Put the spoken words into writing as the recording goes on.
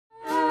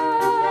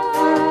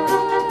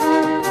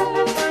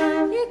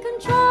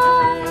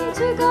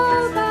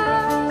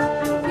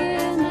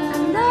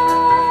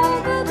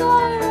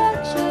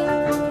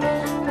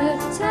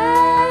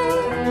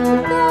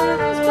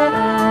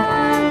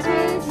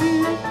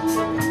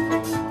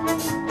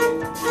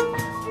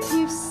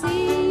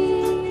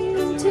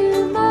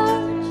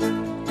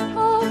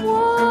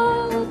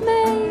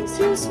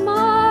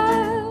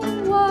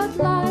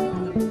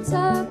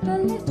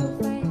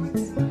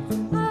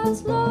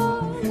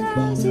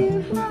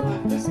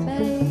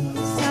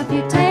space. Have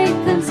you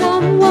taken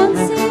someone's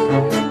seat?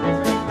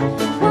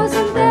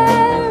 Wasn't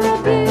there a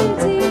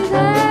beauty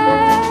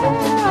there?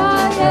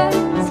 Ah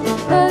yes,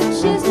 but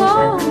she's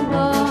long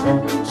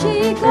gone.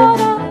 She got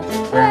up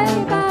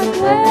way back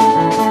when.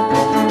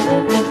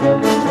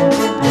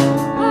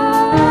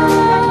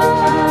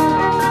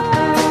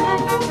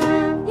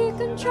 You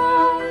can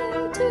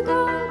try to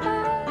go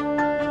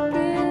back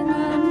in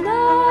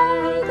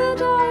another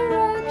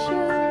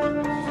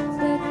direction,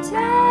 but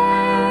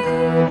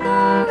take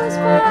those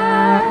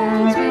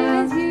flags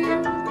with you.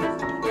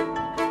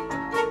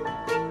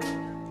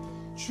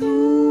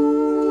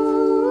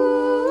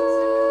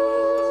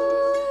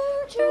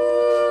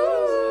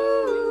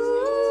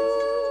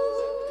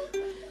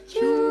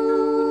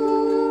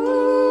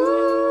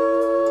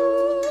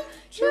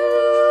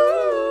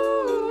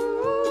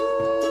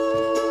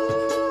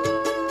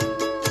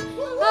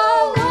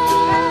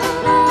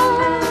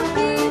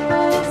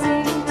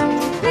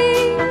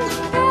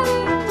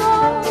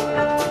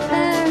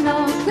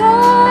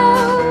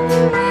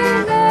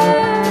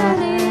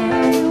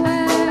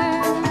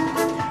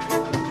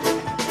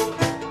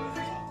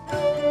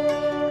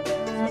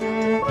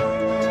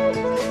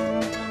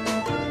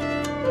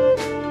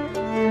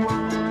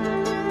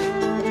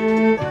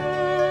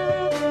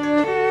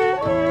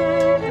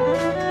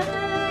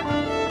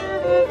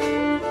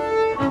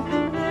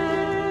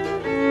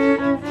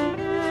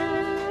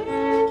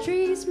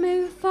 Trees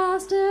move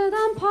faster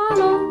than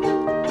pylons,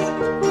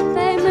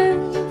 they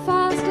move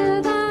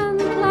faster than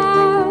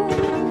clouds,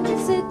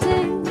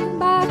 sitting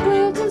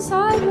backwards and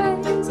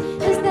sideways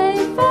as they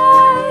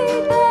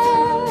fight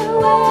their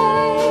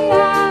way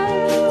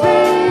out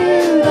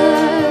through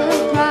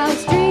the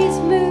clouds. Trees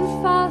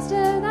move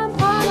faster than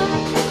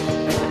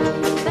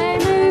pylons, they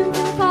move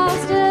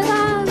faster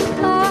than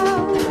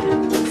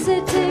clouds,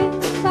 sitting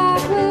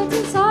backwards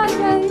and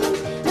sideways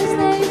as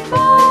they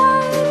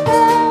fight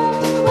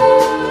their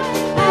way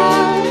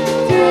out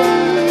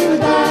through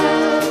the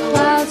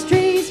clouds.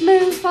 Trees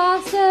move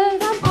faster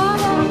than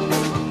pylons,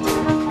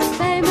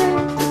 they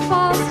move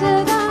faster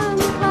than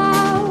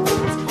clouds,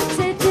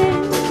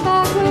 sitting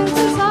backwards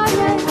and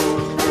sideways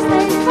as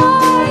they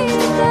fight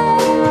their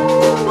way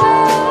out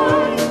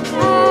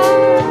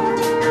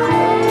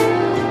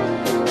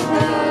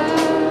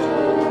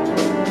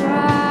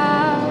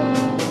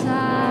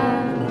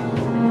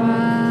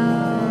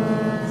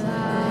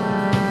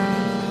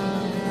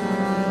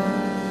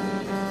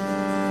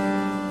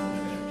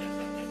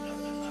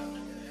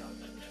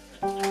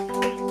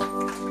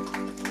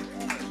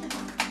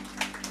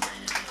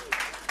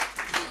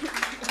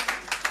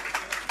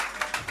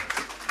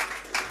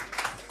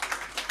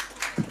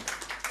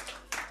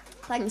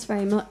Thanks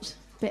very much.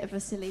 Bit of a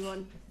silly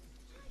one.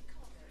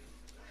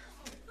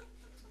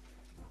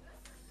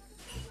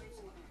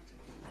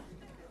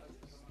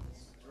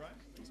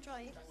 Let's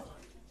try it.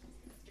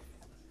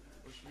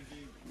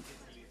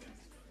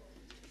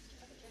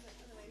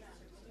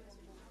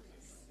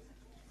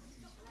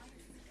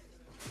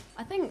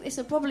 I think this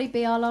will probably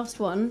be our last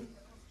one.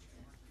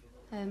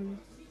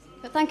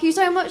 But thank you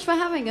so much for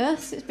having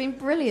us. It's been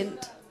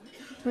brilliant.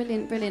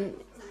 Brilliant, brilliant.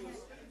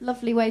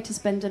 Lovely way to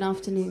spend an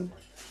afternoon.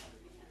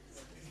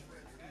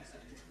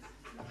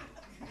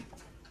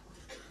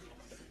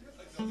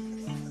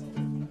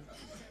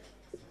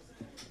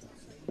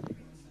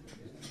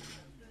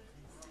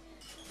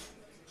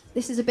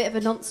 This is a bit of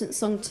a nonsense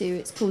song too.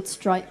 It's called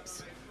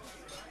Stripes.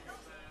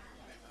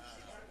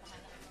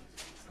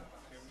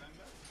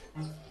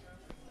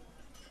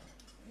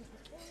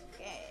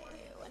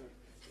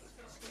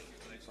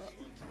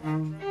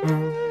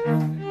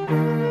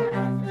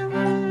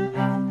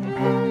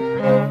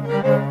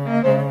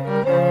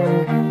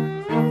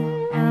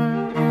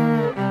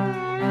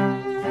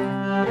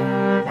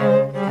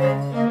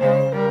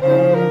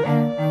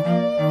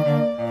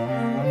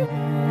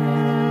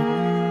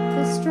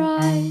 The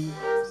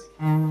stripes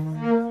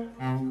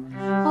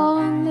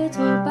on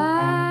little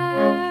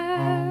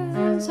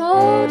bags,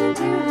 holding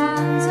two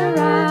hands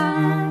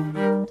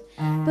around,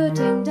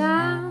 putting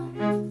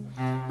down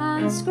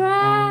and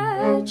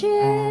scratching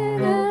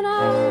an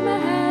arm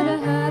ahead, a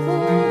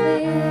herbal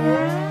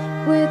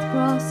beer with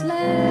cross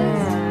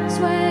legs,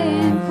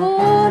 swaying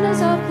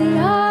corners of the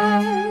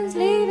eyes,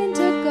 leaving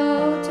to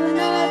go to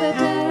another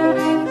day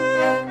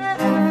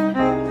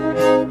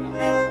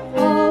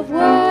of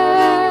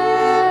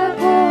work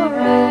or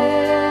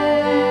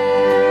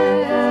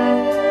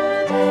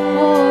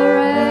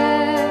rest,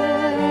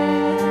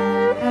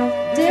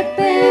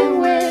 dipping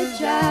with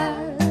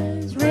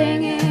jazz,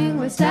 ringing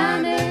with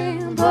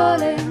standing,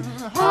 pulling,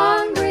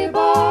 hungry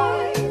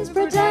boys,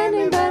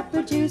 pretending but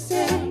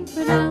producing,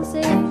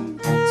 pronouncing,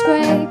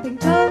 scraping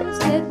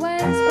toasted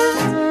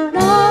waistbands,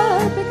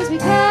 not because we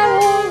care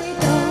or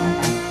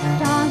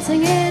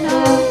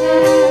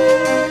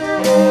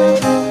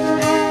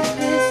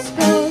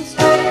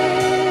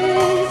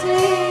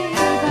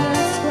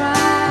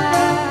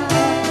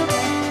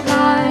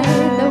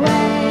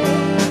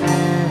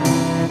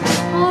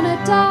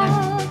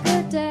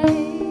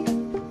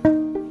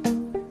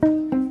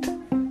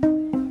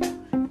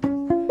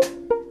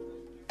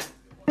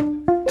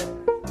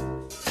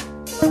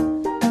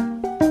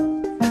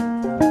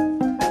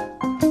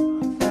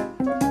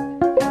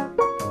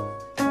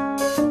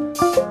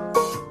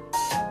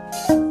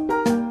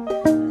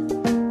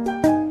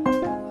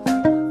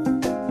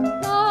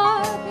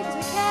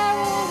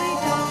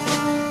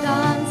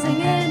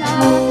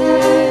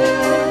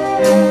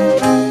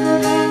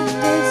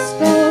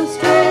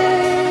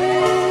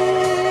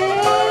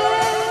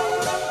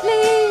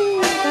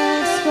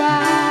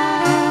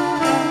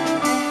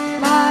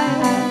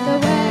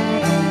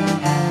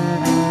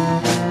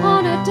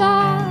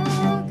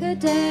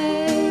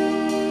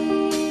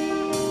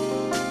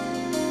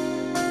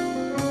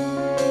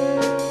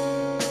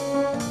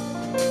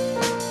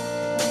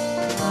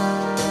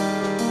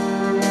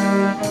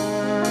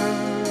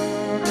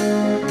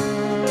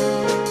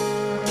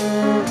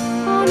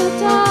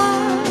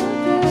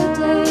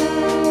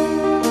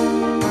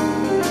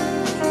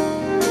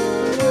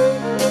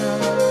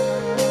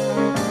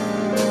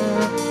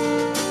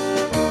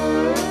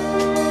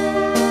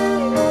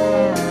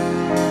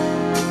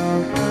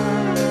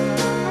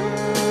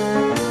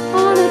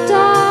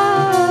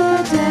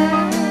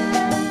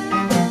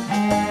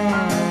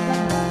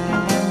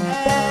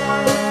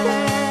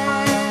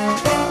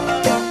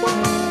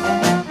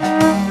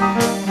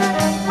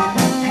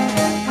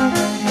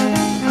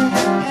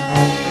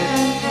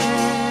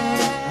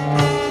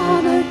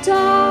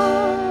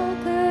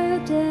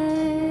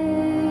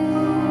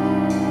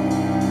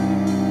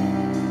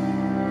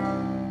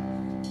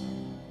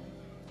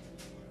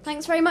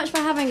Thanks very much for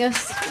having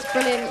us. It's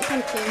brilliant.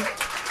 Thank you.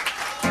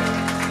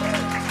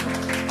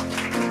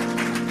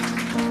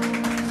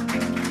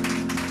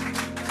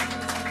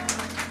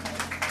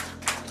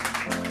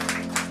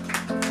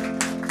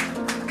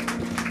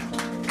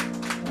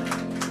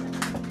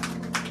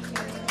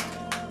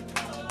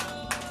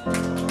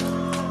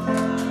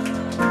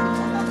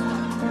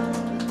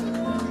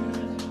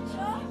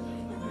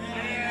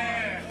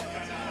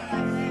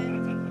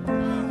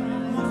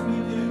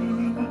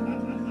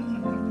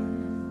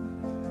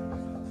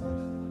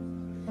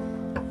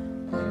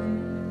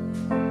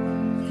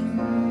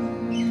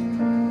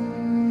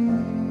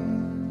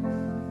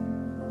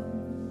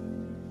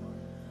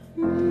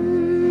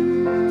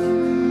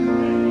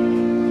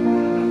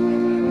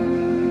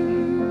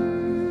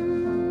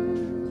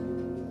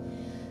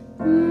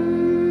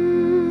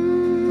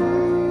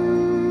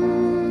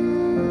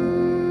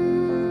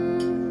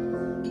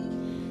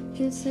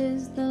 This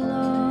is the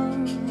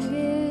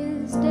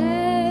longest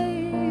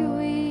day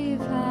we've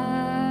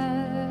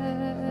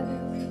had,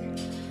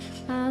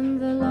 and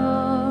the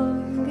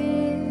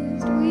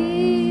longest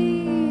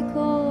week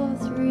or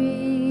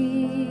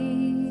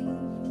three,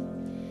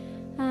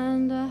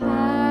 and I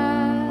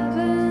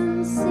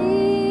haven't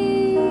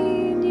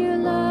seen you,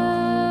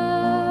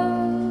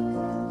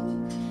 love,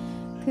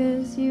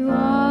 'cause you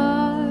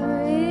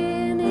are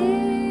in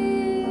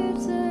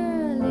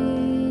Italy,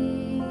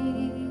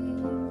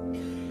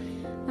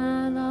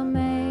 and I'll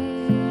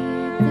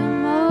make the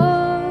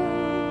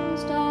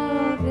most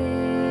of it.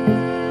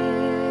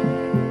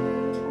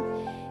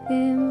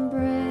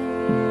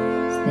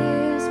 Embrace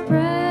this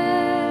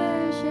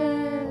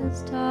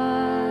precious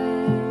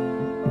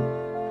time,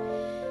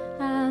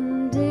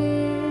 and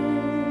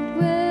it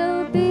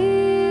will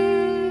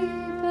be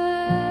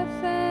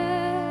perfect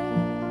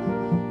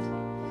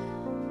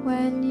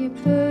when you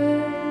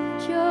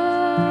put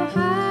your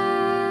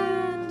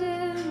hand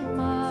in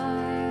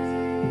mine.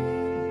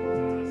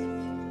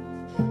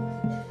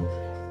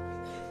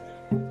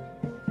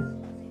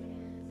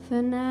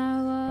 For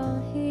now I'll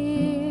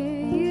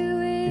hear you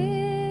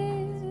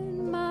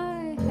in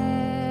my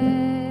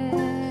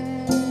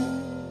head,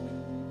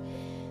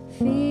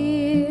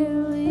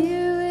 feel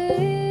you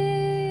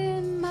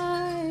in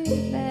my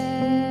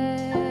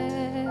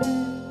bed,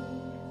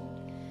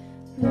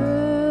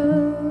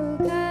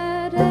 look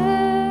at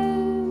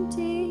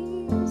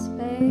empty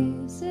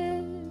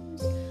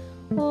spaces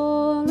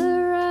all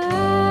around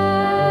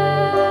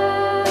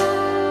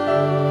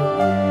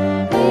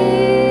me.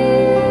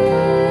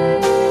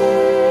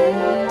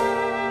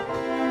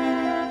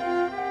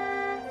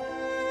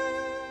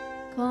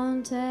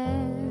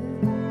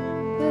 Content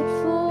but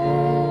for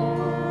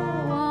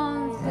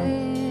one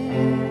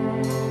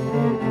thing,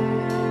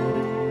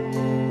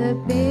 the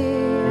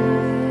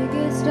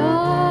biggest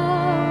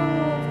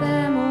of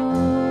them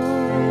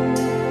all,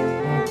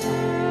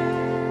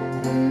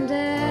 and everything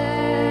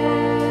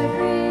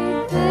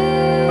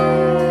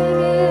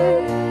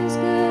is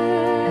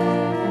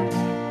good,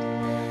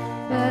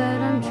 but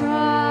I'm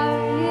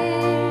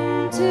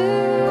trying to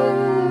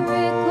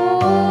recall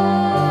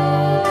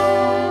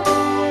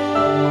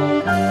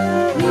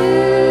you.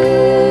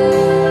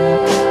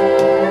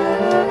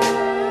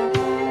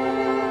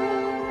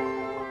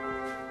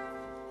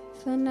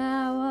 For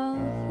now I'll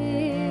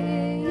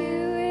hear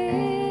you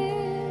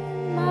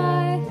in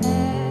my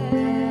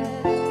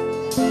head,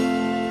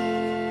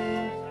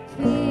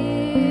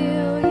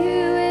 feel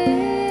you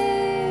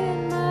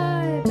in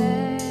my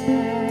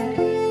bed,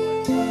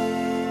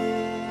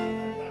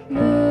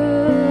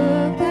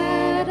 look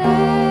at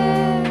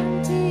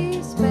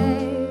empty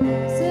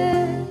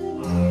spaces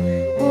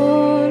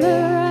all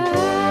around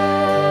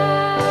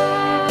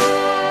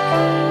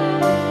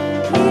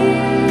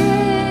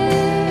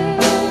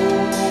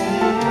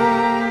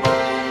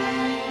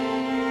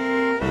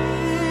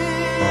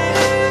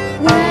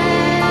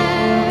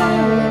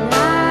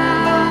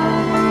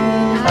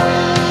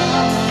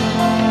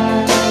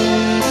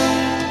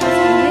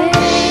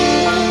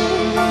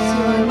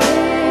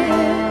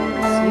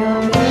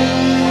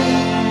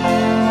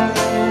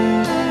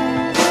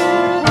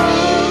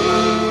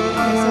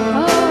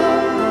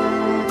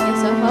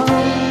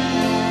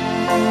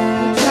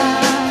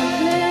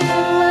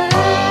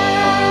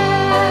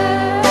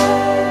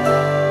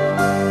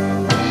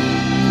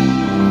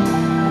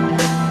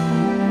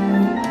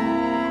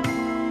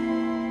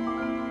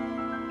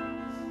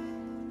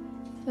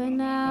For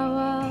now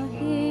I'll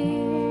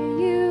hear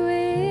you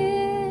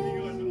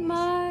in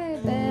my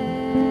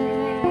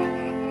bed,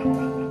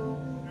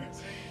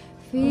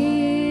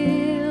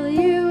 feel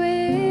you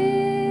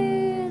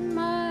in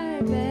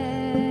my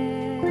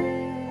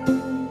bed,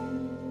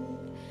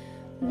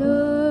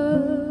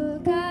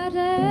 look at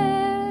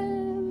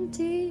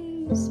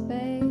empty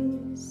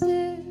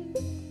spaces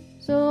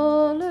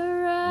all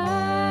around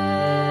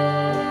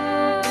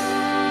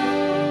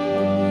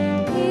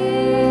here.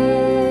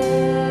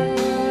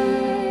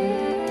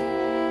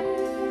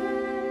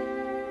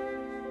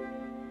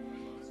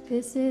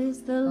 This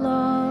is the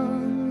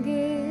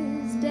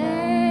longest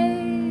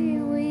day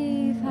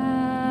we've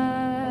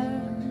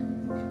had,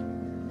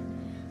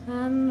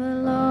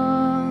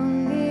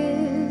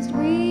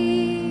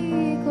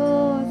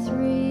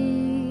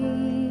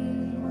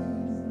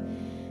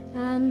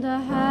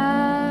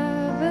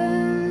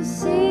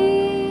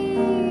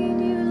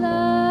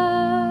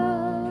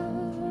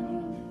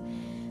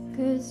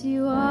 as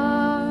you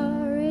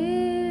are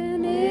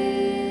in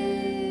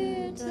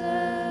Italy.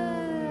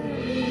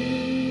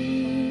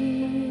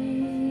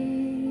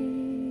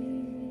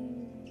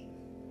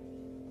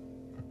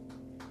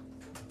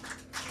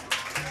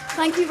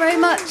 Thank you very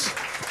much.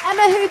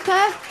 Emma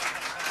Hooper,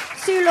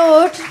 Sue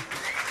Lord,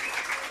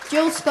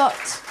 Jill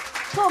Scott,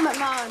 Paul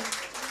McMahon.